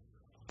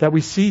that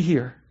we see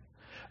here.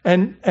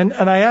 And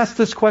I ask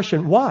this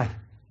question, why?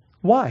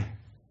 Why?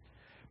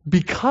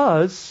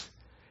 Because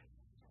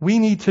we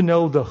need to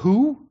know the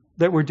who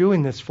that we're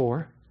doing this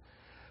for,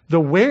 the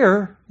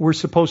where we're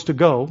supposed to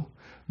go,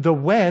 the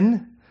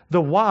when,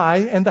 the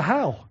why, and the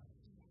how.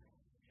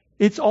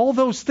 It's all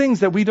those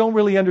things that we don't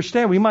really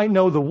understand. We might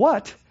know the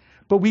what,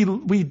 But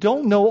we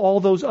don't know all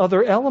those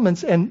other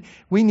elements, and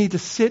we need to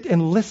sit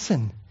and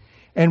listen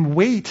and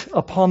wait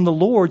upon the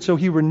Lord so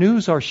He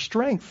renews our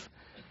strength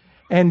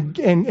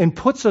and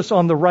puts us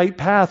on the right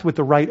path with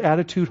the right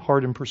attitude,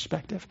 heart, and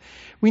perspective.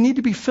 We need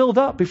to be filled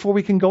up before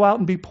we can go out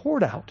and be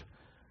poured out.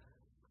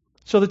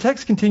 So the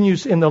text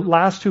continues in the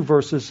last two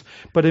verses,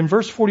 but in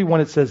verse 41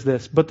 it says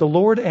this, "But the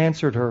Lord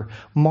answered her,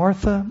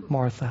 'Martha,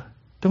 Martha,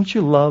 don't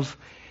you love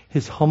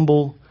His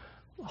humble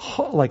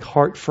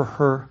heart for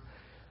her?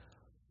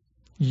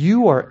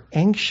 You are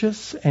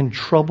anxious and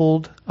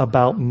troubled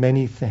about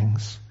many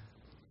things.'"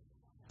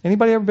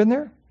 Anybody ever been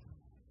there?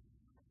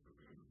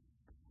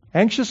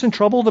 Anxious and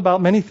troubled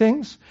about many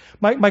things?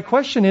 My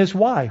question is,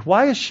 why?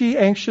 Why is she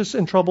anxious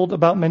and troubled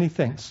about many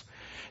things?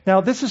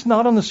 Now, this is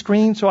not on the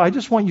screen, so I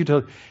just want you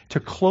to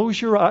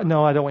close your eyes.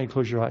 No, I don't want you to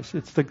close your eyes.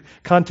 The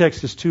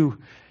context is too,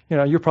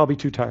 you're probably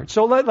too tired.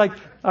 So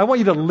I want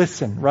you to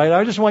listen, right?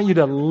 I just want you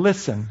to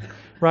listen,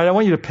 right? I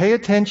want you to pay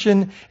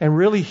attention and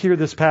really hear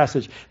this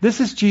passage.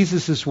 This is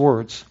Jesus'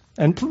 words.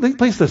 And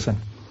please listen.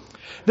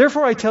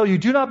 "Therefore I tell you,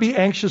 do not be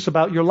anxious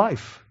about your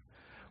life,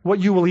 what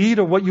you will eat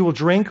or what you will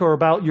drink, or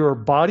about your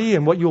body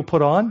and what you will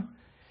put on.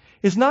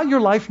 Is not your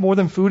life more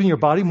than food and your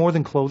body more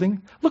than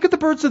clothing? Look at the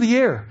birds of the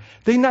air.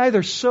 They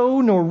neither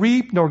sow nor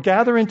reap nor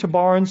gather into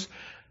barns,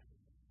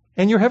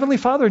 and your heavenly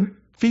Father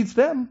feeds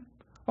them.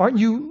 Are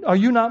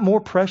you not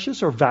more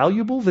precious or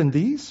valuable than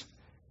these?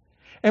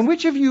 And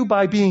which of you,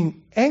 by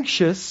being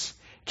anxious,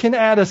 can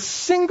add a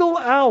single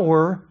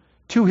hour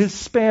to his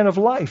span of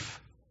life?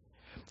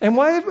 And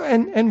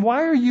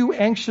why are you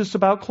anxious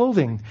about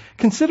clothing?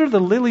 Consider the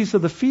lilies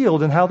of the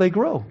field and how they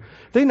grow.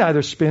 They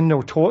neither spin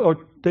nor toil, or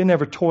they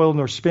never toil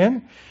nor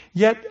spin.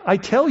 Yet I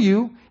tell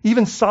you,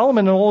 even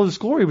Solomon in all his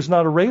glory was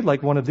not arrayed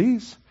like one of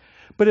these.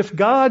 But if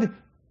God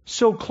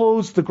so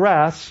clothes the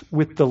grass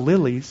with the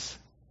lilies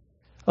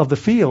of the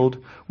field,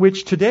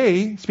 which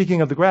today,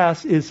 speaking of the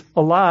grass, is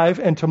alive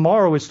and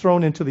tomorrow is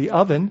thrown into the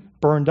oven,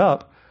 burned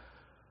up,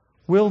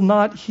 will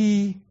not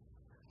He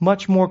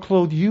much more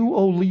clothe you,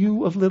 O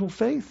you of little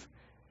faith?"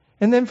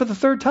 And then for the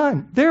third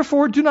time,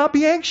 "Therefore do not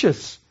be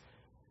anxious,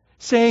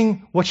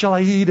 saying, what shall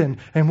I eat, and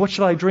what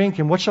shall I drink,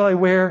 and what shall I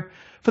wear?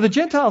 For the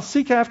Gentiles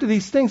seek after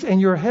these things, and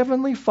your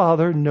heavenly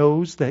Father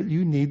knows that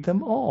you need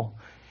them all."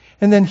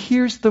 And then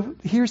here's the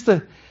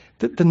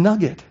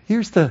nugget.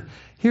 Here's the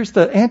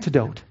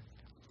antidote.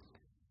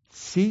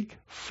 Seek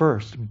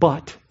first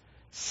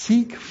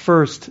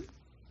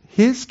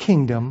His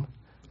kingdom,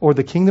 or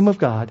the kingdom of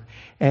God,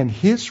 and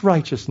His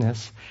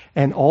righteousness,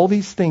 and all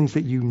these things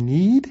that you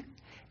need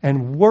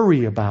and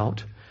worry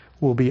about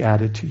will be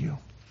added to you.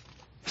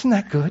 Isn't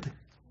that good?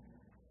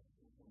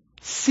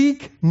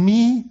 Seek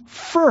me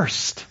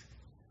first.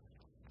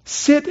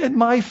 Sit at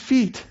my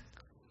feet.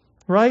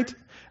 Right?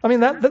 I mean,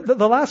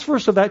 the last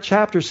verse of that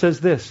chapter says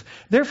this: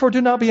 "Therefore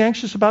do not be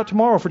anxious about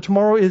tomorrow, for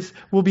tomorrow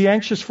will be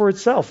anxious for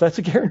itself." That's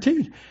a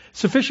guarantee.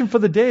 "Sufficient for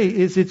the day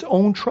is its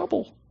own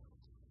trouble."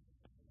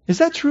 Is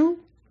that true?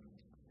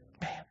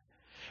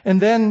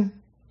 Man.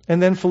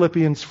 And then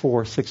Philippians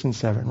 4, 6 and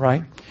 7,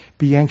 right?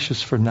 "Be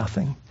anxious for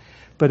nothing,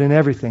 but in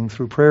everything,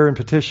 through prayer and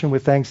petition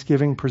with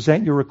thanksgiving,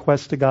 present your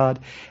requests to God,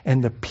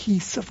 and the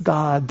peace of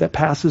God that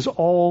passes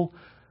all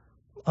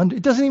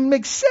it doesn't even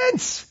make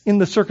sense in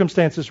the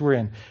circumstances we're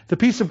in. The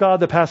peace of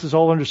God that passes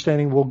all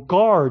understanding will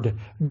guard.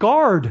 We're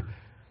talking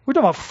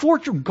about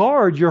fortress,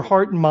 guard your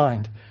heart and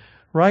mind,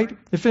 right?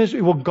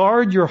 It will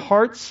guard your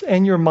hearts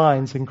and your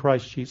minds in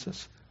Christ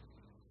Jesus.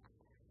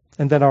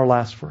 And then our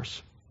last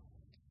verse.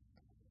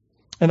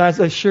 And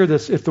as I share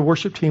this, if the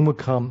worship team would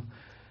come,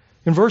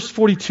 in verse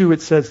 42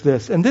 it says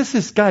this, and this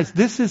is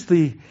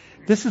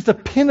the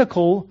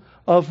pinnacle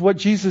of what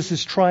Jesus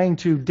is trying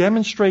to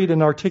demonstrate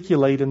and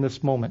articulate in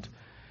this moment.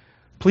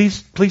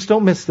 Please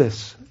don't miss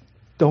this.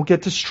 Don't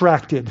get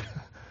distracted.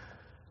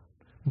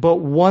 But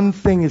one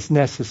thing is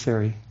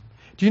necessary.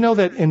 Do you know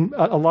that in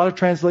a lot of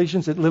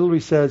translations it literally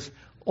says,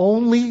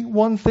 only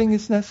one thing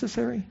is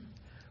necessary?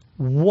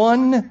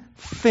 One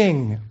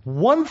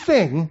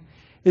thing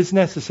is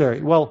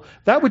necessary. Well,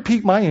 that would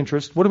pique my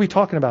interest. What are we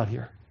talking about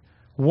here?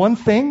 One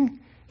thing?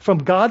 From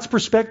God's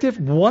perspective,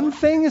 one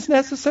thing is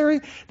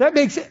necessary? That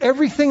makes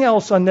everything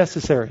else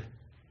unnecessary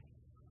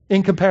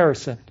in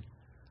comparison.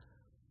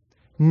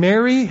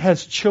 Mary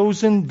has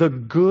chosen the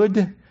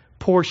good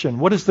portion.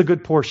 What is the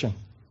good portion?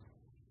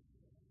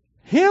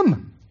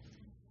 Him.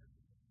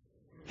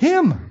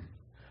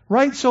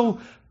 Right? So,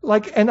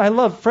 and I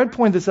love, Fred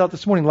pointed this out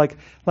this morning,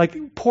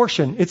 like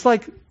portion. It's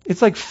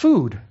like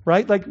food,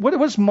 right? Like what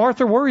was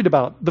Martha worried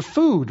about? The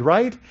food,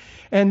 right?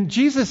 And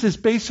Jesus is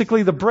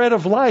basically the bread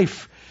of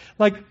life.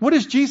 Like, what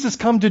does Jesus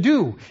come to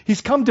do? He's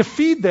come to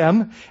feed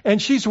them,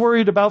 and she's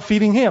worried about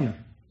feeding him.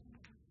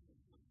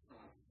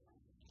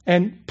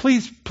 And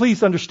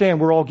please understand,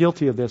 we're all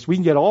guilty of this. We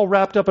can get all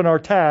wrapped up in our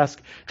task,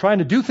 trying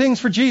to do things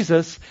for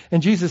Jesus,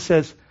 and Jesus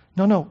says,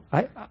 no,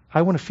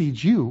 I want to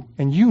feed you,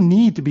 and you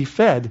need to be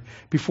fed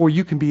before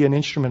you can be an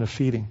instrument of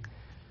feeding.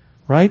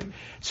 Right?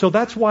 So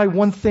that's why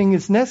one thing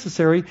is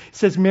necessary. It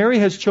says Mary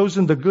has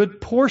chosen the good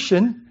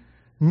portion,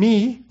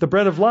 me, the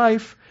bread of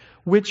life,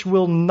 which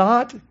will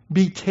not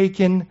be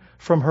taken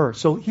from her.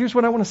 So here's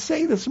what I want to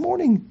say this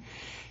morning.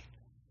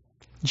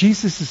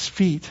 Jesus'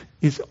 feet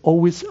is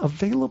always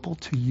available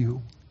to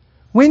you.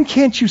 When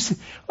can't you see?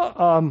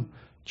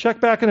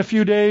 Check back in a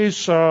few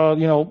days. I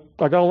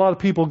got a lot of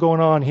people going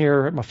on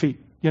here at my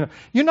feet. You're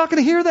not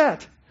going to hear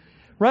that,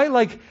 right?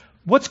 Like,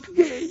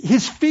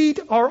 his feet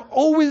are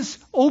always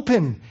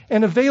open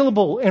and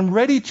available and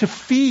ready to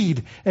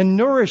feed and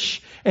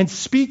nourish and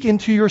speak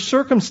into your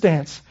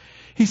circumstance.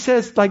 He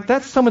says, like,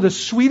 that's some of the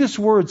sweetest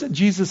words that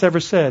Jesus ever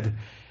said,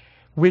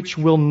 which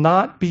will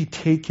not be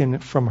taken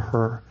from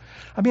her.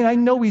 I mean, I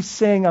know he's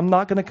saying, I'm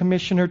not going to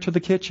commission her to the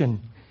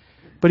kitchen.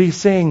 But he's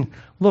saying,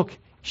 look,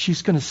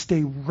 she's going to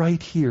stay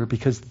right here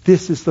because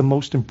this is the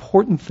most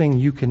important thing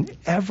you can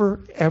ever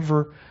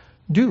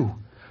do.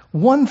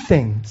 One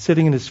thing,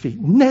 sitting in his feet,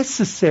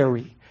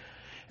 necessary.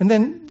 And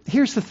then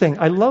here's the thing.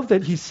 I love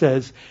that he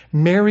says,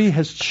 Mary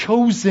has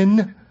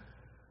chosen,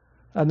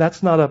 and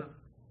that's not a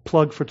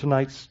plug for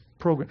tonight's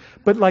program,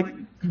 but like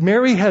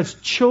Mary has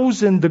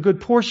chosen the good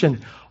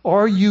portion.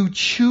 Are you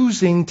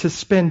choosing to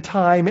spend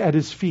time at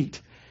his feet?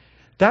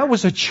 That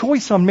was a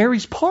choice on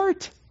Mary's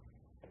part.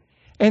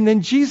 And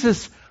then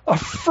Jesus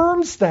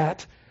affirms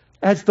that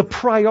as the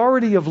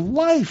priority of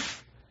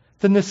life,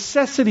 the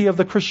necessity of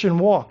the Christian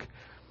walk.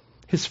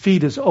 His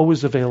feet is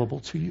always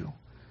available to you.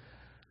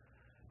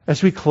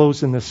 As we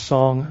close in this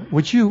song,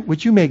 would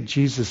you make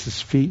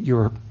Jesus' feet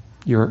your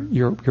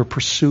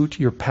pursuit,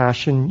 your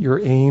passion,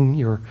 your aim,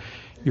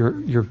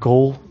 your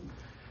goal?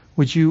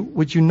 Would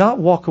you not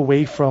walk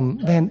away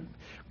from,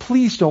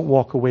 please don't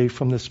walk away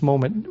from this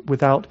moment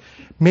without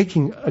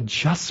making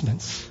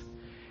adjustments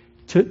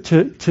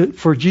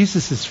for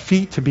Jesus'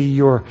 feet to be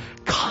your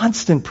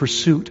constant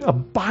pursuit,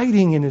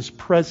 abiding in his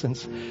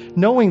presence,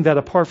 knowing that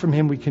apart from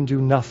him we can do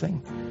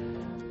nothing.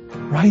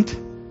 Right?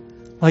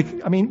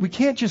 We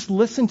can't just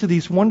listen to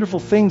these wonderful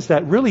things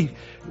that really,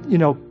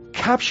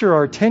 capture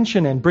our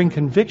attention and bring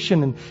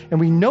conviction and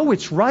we know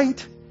it's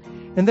right.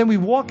 And then we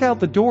walk out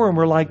the door and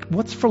we're like,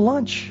 what's for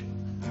lunch?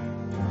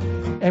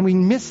 And we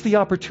miss the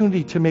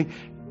opportunity to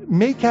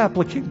make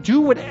application,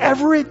 do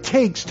whatever it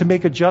takes to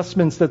make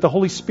adjustments that the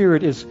Holy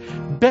Spirit is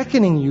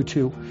beckoning you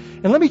to.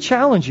 And let me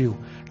challenge you,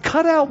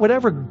 cut out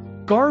whatever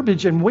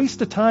garbage and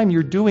waste of time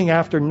you're doing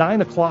after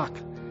 9 o'clock,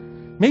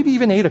 maybe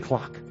even 8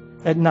 o'clock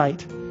at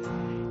night,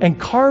 and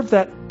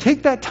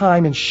take that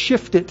time and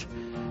shift it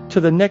to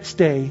the next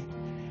day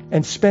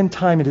and spend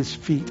time at his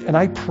feet. And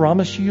I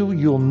promise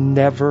you'll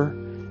never,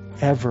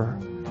 ever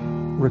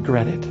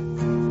regret it.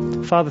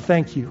 Father,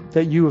 thank you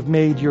that you have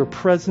made your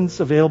presence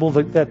available,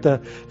 that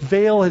the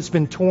veil has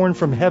been torn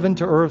from heaven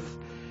to earth.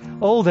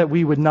 Oh, that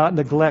we would not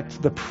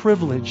neglect the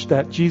privilege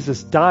that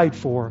Jesus died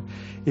for,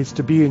 is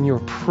to be in your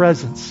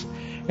presence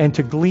and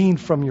to glean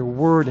from your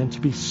word and to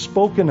be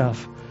spoken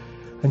of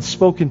and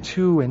spoken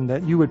to, and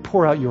that you would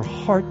pour out your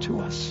heart to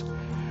us.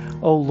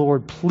 Oh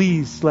Lord,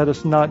 please let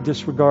us not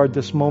disregard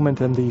this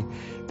moment and the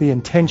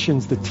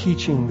intentions, the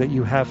teaching that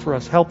you have for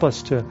us. Help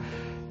us to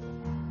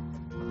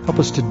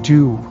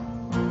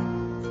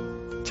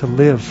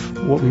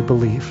live what we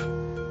believe.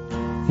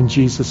 In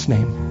Jesus'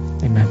 name,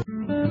 amen.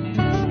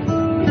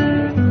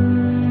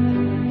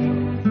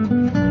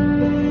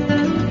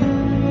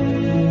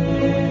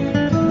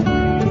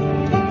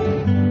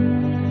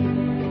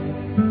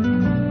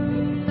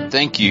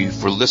 Thank you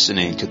for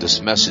listening to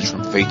this message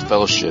from Faith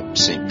Fellowship,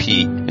 St.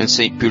 Pete in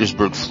St.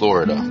 Petersburg,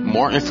 Florida.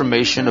 More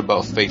information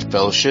about Faith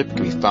Fellowship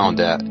can be found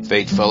at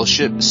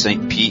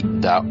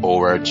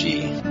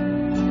faithfellowshipstpete.org.